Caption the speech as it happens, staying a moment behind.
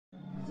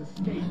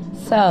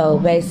So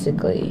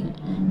basically,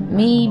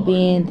 me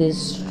being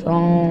this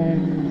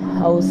strong,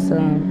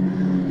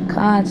 wholesome,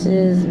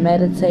 conscious,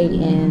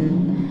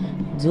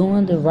 meditating,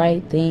 doing the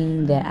right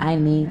thing that I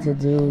need to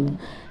do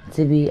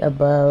to be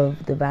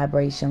above the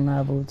vibration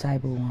level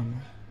type of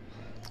woman.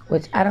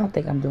 Which I don't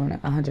think I'm doing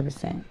it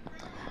 100%.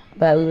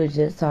 But we were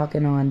just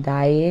talking on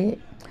diet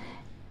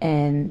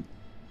and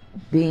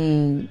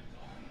being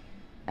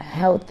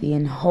healthy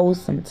and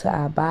wholesome to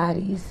our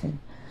bodies and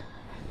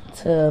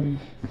to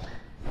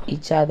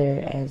each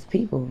other as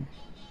people.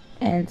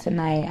 And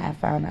tonight I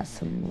found out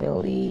some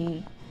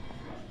really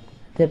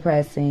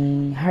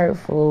depressing,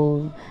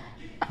 hurtful,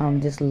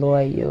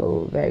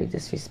 disloyal, very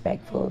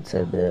disrespectful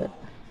to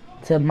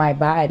my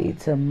body,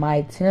 to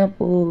my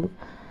temple,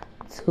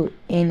 to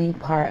any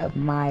part of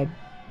my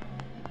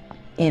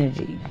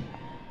energy,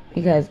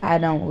 because I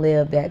don't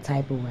live that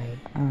type of way.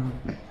 I'm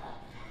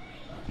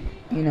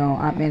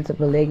into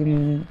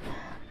polygamy.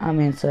 I'm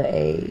into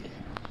a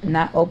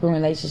not open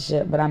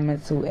relationship, but I'm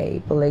into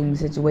a polygamy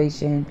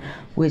situation,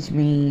 which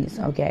means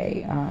I'm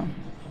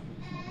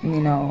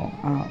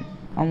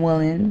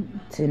willing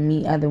to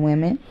meet other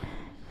women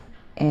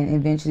and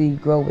eventually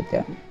grow with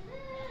them.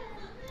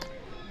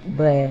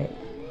 But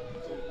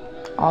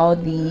all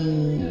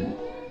the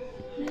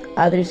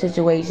other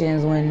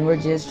situations when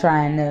we're just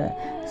trying to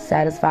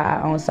satisfy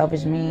our own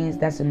selfish means,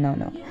 that's a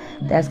no-no.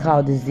 That's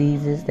called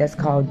diseases. That's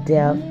called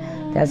death.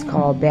 That's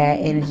called bad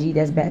energy.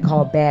 That's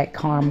called bad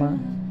karma.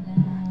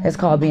 That's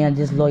called being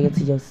disloyal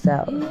to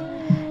yourself.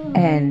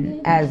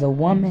 And as a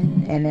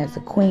woman and as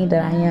a queen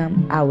that I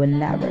am, I would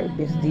never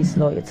be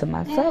disloyal to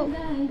myself.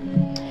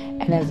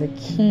 And as a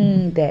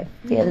king that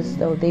feels as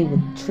though they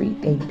would treat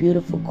a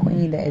beautiful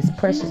queen that is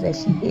precious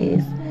as she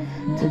is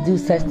to do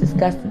such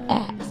disgusting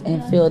acts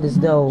and feel as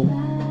though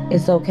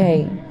it's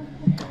okay.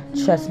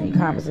 Trust me,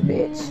 karma's a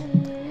bitch.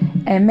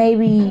 And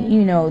maybe,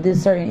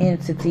 this certain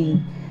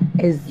entity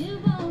is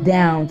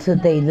down to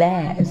they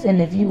last.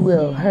 And if you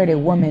will hurt a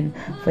woman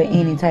for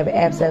any type of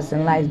abscess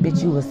in life,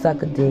 bitch, you will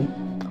suck a dick.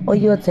 Or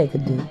you'll take a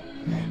dick.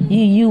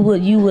 You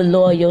would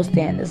lower your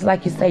standards.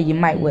 Like you say, you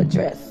might wear a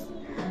dress.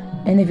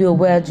 And if you're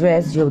well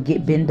dressed, you'll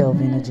get bent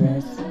over in a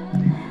dress.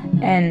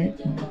 And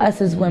us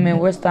as women,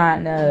 we're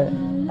starting to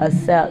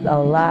accept a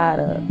lot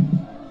of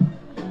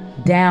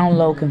down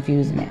low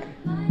confused men.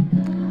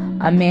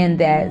 A men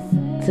that's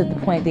to the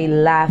point they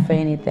lie for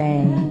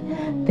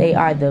anything. They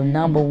are the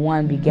number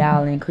one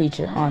beguiling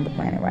creature on the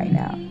planet right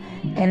now.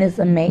 And it's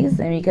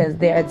amazing because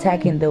they're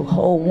attacking the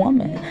whole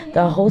woman,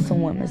 the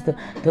wholesome women,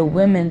 the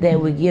women that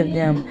would give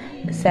them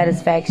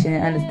satisfaction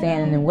and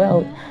understanding and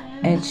wealth,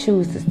 and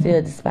choose to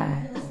still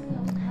despise.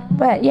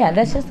 But yeah,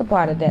 that's just a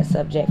part of that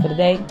subject for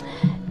today.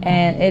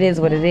 And it is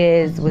what it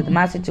is. With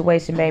my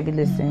situation, baby,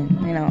 listen,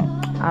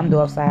 I'm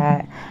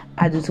Northside.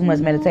 I do too much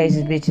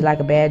meditations, bitch. You like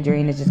a bad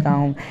dream, it's just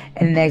gone.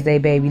 And the next day,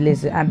 baby,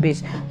 listen,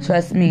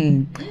 trust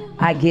me,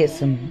 I get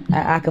some.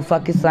 I can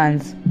fuck your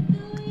sons.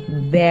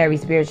 Very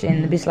spiritual.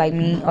 And a bitch like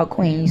me, or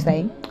queen, you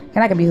say,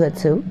 and I can be hood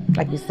too,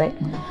 like you say.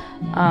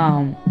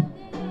 I'm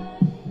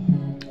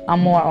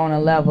more on a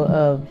level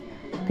of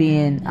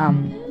being,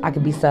 I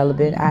could be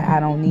celibate. I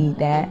don't need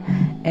that.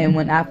 And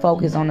when I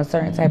focus on a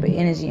certain type of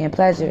energy and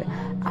pleasure,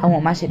 I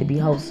want my shit to be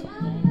wholesome.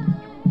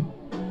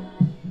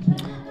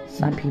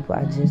 Some people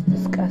are just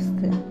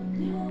disgusting.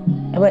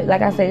 But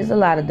like I said, it's a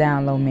lot of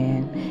down low,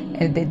 man.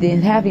 And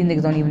half these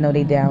niggas don't even know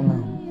they down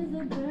low.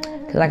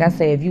 Cause like I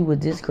said, if you would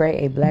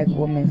discredit a black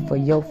woman for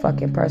your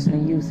fucking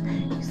personal use,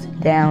 you's a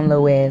down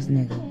low ass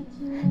nigga.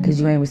 Cause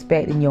you ain't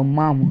respecting your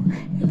mama.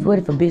 What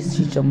if a bitch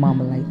treat your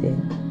mama like that?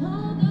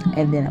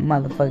 And then a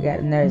motherfucker got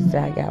the nerve to say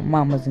I got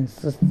mamas and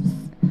sisters.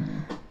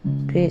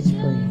 Bitch,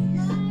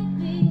 please.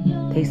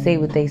 They say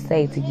what they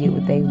say to get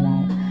what they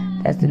want.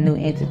 That's the new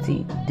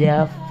entity.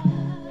 Death,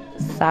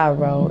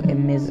 sorrow,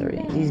 and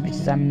misery. These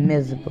bitches are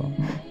miserable.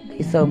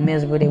 They so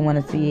miserable they want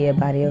to see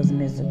everybody else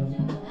miserable.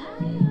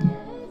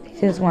 They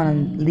just want to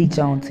leech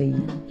on to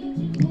you.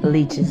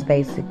 Leeches,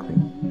 basically.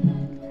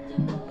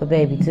 But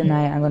baby,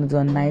 tonight I'm going to do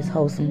a nice,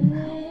 wholesome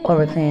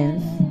aura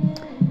cleanse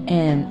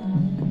and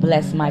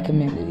bless my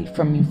community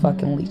from you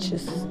fucking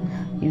leeches.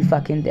 You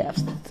fucking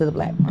deaths to the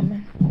black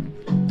woman.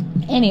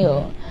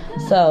 Anywho,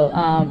 so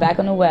back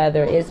on the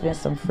weather. It's been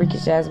some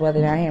freakish ass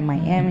weather down here in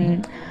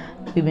Miami.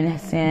 We've been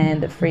seeing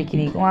the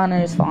freaking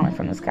iguanas falling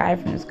from the sky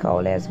from this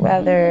cold ass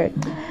weather.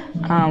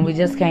 We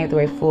just came through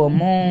a full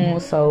moon,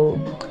 so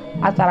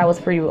I thought I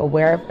was pretty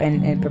aware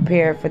and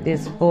prepared for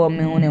this full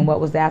moon and what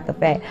was the after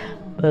fact.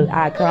 But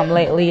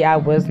lately I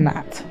was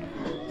not.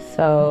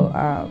 So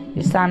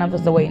your sign up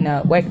is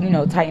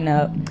to tighten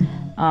up.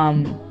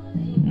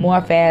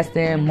 More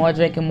fasting, more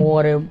drinking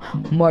water,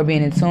 more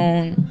being in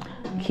tune.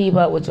 Keep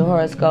up with your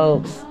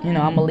horoscopes.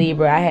 I'm a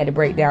Libra. I had to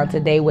break down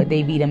today what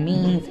Devita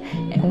means.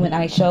 And when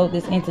I showed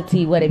this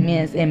entity what it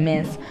means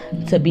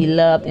to be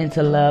loved and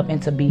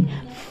to be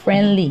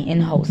friendly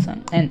and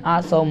wholesome. And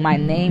also my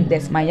name,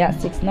 that's my yacht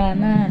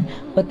 699.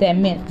 What that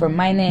meant for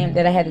my name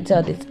that I had to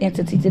tell this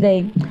entity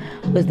today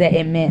was that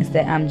it meant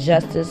that I'm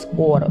justice,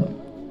 order,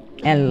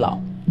 and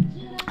law.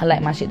 I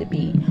like my shit to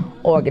be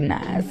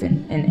organized,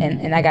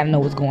 and I gotta know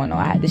what's going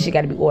on. This shit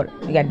gotta be ordered.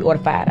 It gotta be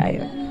ordered out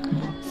here.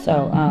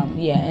 So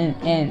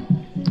and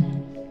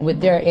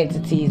with their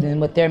entities and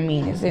with their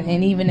meanings,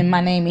 and even in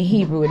my name in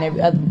Hebrew and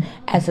every other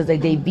aspect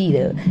like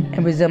Davida.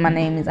 In Brazil, my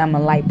name is I'm a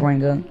light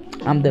bringer.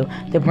 I'm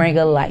the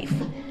bringer of life.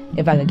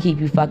 If I can keep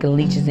you fucking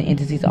leeches and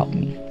entities off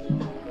me,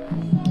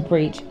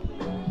 preach.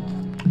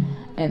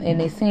 And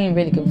they seem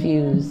really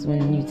confused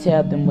when you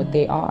tell them what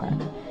they are.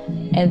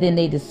 And then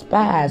they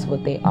despise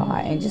what they are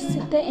and just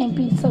sit there and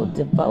be so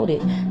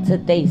devoted to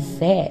their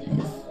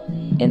sadness.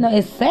 You know,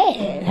 it's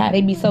sad how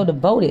they be so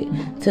devoted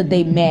to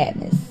their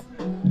madness.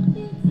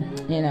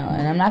 You know,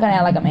 and I'm not gonna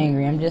act like I'm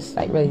angry. I'm just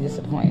like really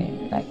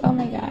disappointed. Like, oh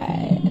my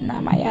God,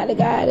 not my yada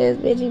goddess,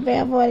 bitch, you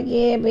fell for it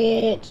again,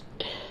 bitch.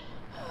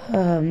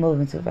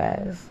 Moving too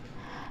fast.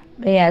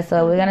 But yeah,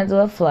 so we're gonna do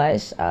a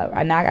flush.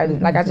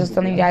 Like I just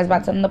telling you guys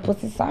about telling the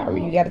pussy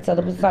sorry. You gotta tell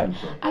the pussy sorry.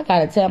 I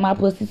gotta tell my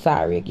pussy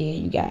sorry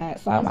again, you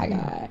guys. Oh my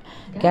God.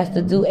 Got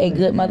to do a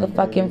good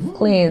motherfucking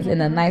cleanse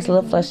and a nice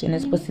little flush in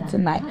this pussy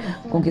tonight.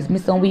 Gonna get me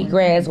some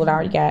wheatgrass, what I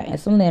already got, and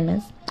some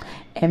lemons.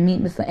 And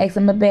meet me some eggs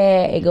in my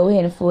bag and go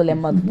ahead and fill that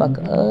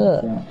motherfucker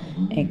up.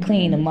 And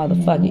clean the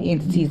motherfucking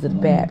entities of the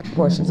bad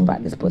proportions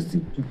about this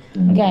pussy.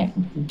 Okay?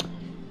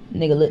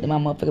 Nigga looked at my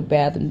motherfucking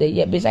bathroom.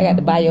 Yeah, bitch, I got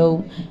to buy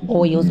your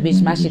oils,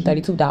 bitch. My shit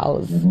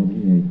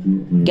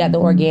 $32. Got the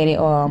organic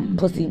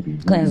pussy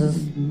cleansers,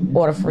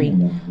 order free,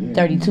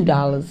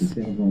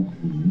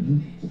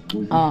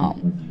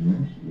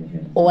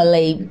 $32.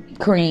 Oil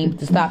cream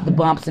to stop the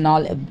bumps and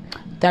all that,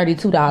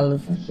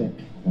 $32.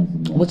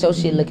 With your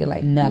shit looking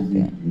like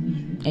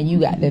nothing, and you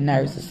got the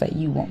nerves to say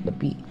you want to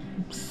be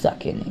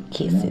sucking and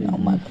kissing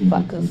on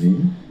motherfuckers.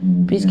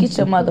 Bitch, get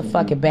your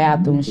motherfucking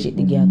bathroom shit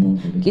together.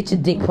 Get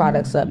your dick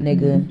products up,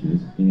 nigga.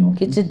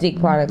 Get your dick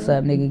products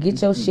up, nigga.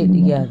 Get your shit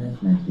together.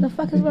 The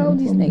fuck is wrong with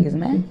these niggas,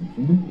 man?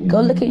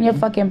 Go look in your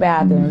fucking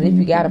bathrooms if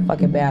you got a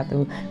fucking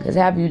bathroom, because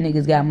half of you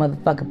niggas got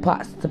motherfucking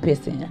pots to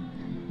piss in.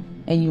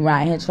 And you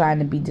right here trying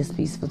to be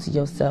disrespectful to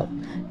yourself,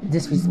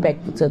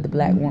 disrespectful to the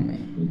black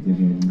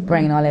woman,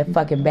 bringing all that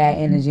fucking bad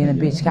energy in a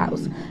bitch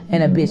house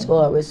and a bitch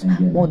auras.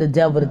 Want the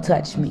devil to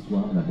touch me?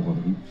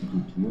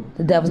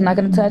 The devil's not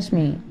gonna touch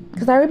me,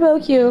 cause I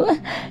rebuke you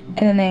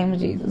in the name of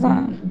Jesus.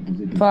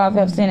 For all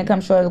have seen it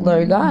come short of the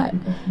glory of God.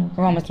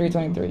 Romans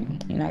 3:23.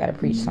 You know I gotta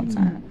preach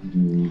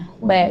sometime.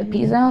 But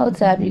peace and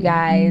hotep, you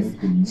guys.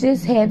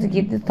 Just had to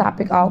get this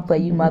topic off for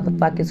you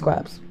motherfucking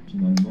scrubs.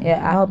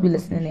 Yeah, I hope you're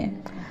listening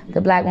in. The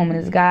black woman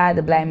is God.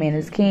 The black man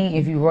is king.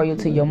 If you royal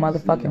to your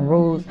motherfucking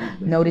rules,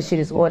 know this shit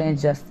is order and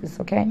justice,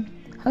 okay?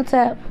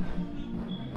 Hotep.